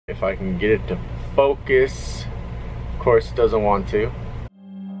If I can get it to focus. Of course, it doesn't want to.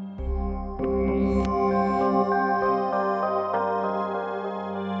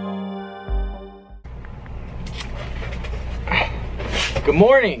 Good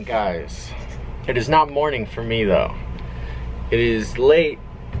morning, guys. It is not morning for me though. It is late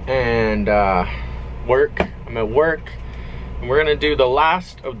and I'm at work, and we're gonna do the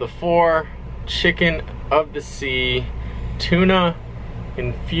last of the 4 chicken of the sea tuna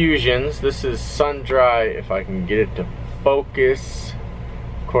infusions. This is SunDried. If I can get it to focus.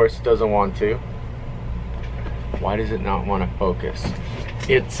 Of course, it doesn't want to. Why does it not want to focus?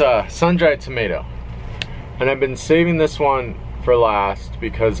 It's SunDried tomato, and I've been saving this one for last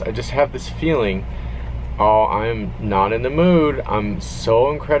because I just have this feeling, oh, I'm not in the mood. I'm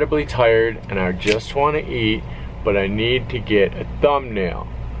so incredibly tired and I just want to eat, but I need to get a thumbnail.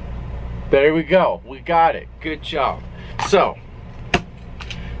 There we go. We got it. Good job. So,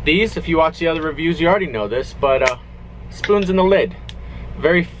 these, if you watch the other reviews, you already know this, but spoons in the lid.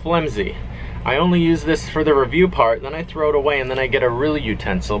 Very flimsy. I only use this for the review part, then I throw it away and then I get a real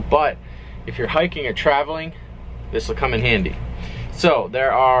utensil. But if you're hiking or traveling, this will come in handy. So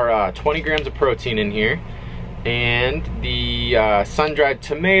there are 20 grams of protein in here, and the sun-dried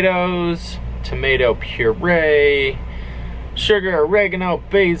tomatoes, tomato puree, sugar, oregano,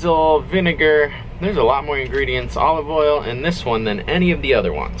 basil, vinegar. There's a lot more ingredients, olive oil in this one than any of the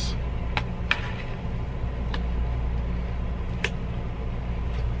other ones.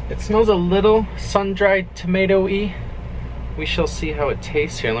 It smells a little sun-dried tomato-y. We shall see how it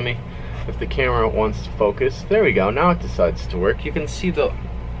tastes. Here, let me, if the camera wants to focus. There we go, now it decides to work. You can see the,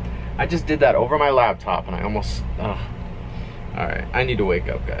 I just did that over my laptop and I almost, alright, I need to wake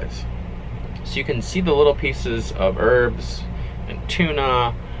up, guys. So you can see the little pieces of herbs and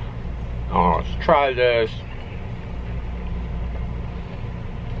tuna. Oh, let's try this.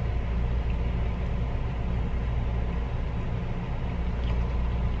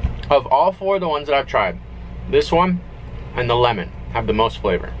 Of all 4 of the ones that I've tried, this one and the lemon have the most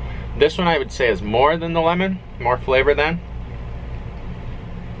flavor. This one I would say is more than the lemon, more flavor than.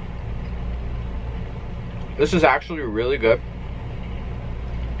 This is actually really good.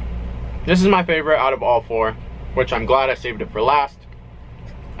 This is my favorite out of all 4, which I'm glad I saved it for last.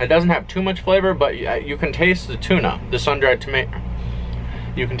 It doesn't have too much flavor, but you can taste the tuna, the sun-dried tomato.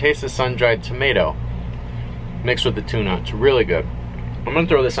 You can taste the sun-dried tomato mixed with the tuna. It's really good. I'm gonna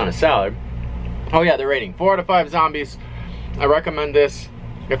throw this on a salad. Oh yeah, the rating, 4 out of 5 zombies. I recommend this.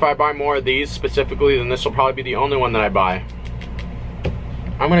 If I buy more of these specifically, then this will probably be the only one that I buy.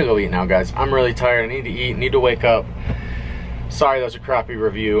 I'm gonna go eat now, guys. I'm really tired. I need to eat, need to wake up. Sorry that was a crappy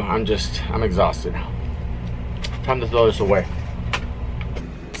review. I'm exhausted. Time to throw this away.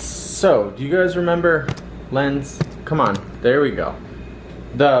 So, do you guys remember lens? Come on, there we go.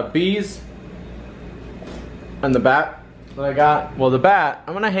 The bees and the bat that I got. Well, the bat,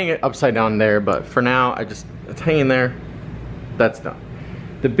 I'm gonna hang it upside down there, but for now, it's hanging there. That's done.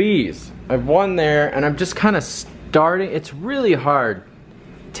 The bees, I've one there, and I'm just kind of starting. It's really hard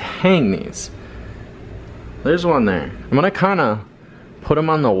to hang these. There's one there. I'm gonna kind of put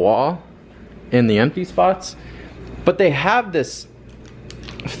them on the wall in the empty spots, but they have this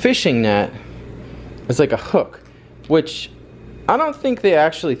fishing net as like a hook, which I don't think they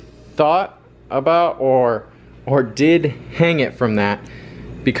actually thought about or did hang it from that,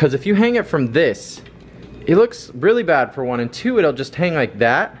 because if you hang it from this, it looks really bad for 1, and 2, it'll just hang like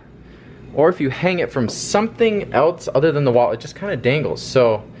that. Or if you hang it from something else other than the wall, it just kind of dangles.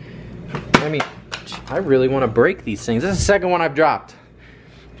 So, I mean, I really want to break these things. This is the 2nd one I've dropped.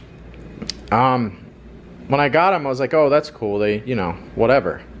 When I got them, I was like, oh, that's cool. They, you know,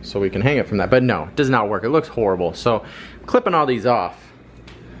 whatever. So we can hang it from that. But no, it does not work. It looks horrible. So, I'm clipping all these off.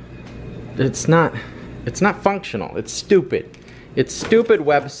 It's not functional. It's stupid. It's stupid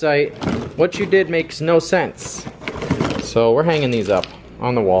website. What you did makes no sense. So we're hanging these up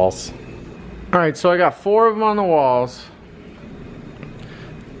on the walls. Alright, so I got 4 of them on the walls.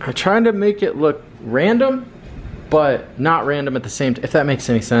 I tried to make it look random, but not random at the same time, if that makes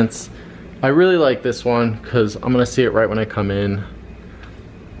any sense. I really like this one because I'm gonna see it right when I come in.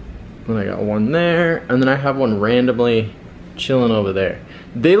 Then I got one there, and then I have one randomly chilling over there.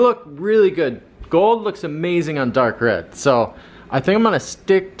 They look really good. Gold looks amazing on dark red, so I think I'm gonna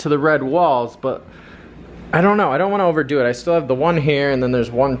stick to the red walls, but I don't know. I don't want to overdo it. I still have the one here, and then there's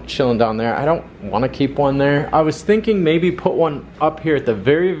one chilling down there. I don't want to keep one there. I was thinking maybe put one up here at the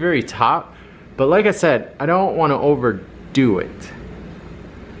very, very top, but like I said, I don't want to overdo it.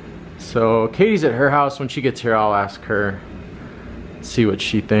 So Katie's at her house. When she gets here, I'll ask her, see what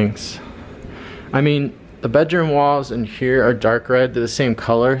she thinks. I mean, the bedroom walls in here are dark red. They're the same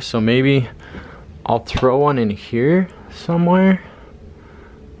color, so maybe I'll throw one in here somewhere.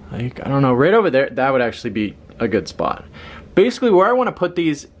 Like, I don't know, right over there. That would actually be a good spot. Basically, where I want to put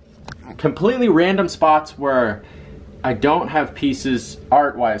these completely random spots where I don't have pieces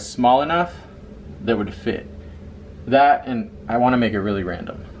art-wise small enough that would fit. That, and I want to make it really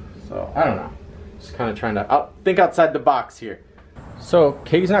random. So, I don't know. Just kind of trying to think outside the box here. So,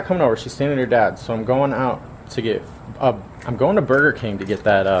 Katie's not coming over. She's staying at her dad's. So I'm going out to get, I'm going to Burger King to get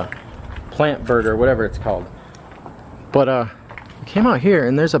that plant burger, whatever it's called. But I came out here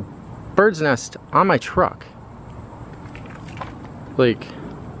and there's a bird's nest on my truck. Like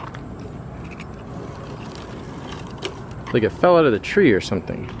it fell out of the tree or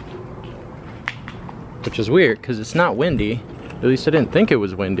something. Which is weird because it's not windy. At least I didn't think it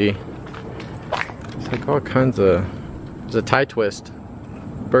was windy. It's like all kinds of, there's a tie twist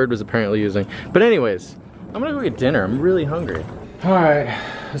bird was apparently using. But anyways, I'm gonna go get dinner. I'm really hungry. Alright,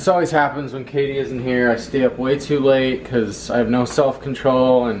 this always happens when Katie isn't here. I stay up way too late because I have no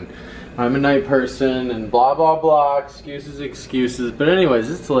self-control and I'm a night person and blah blah blah, excuses. But anyways,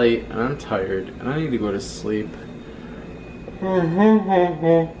 it's late and I'm tired and I need to go to sleep.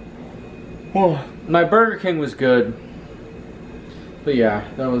 My Burger King was good. But yeah,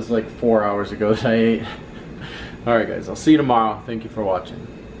 that was like 4 hours ago that I ate. Alright guys, I'll see you tomorrow. Thank you for watching.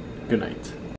 Good night.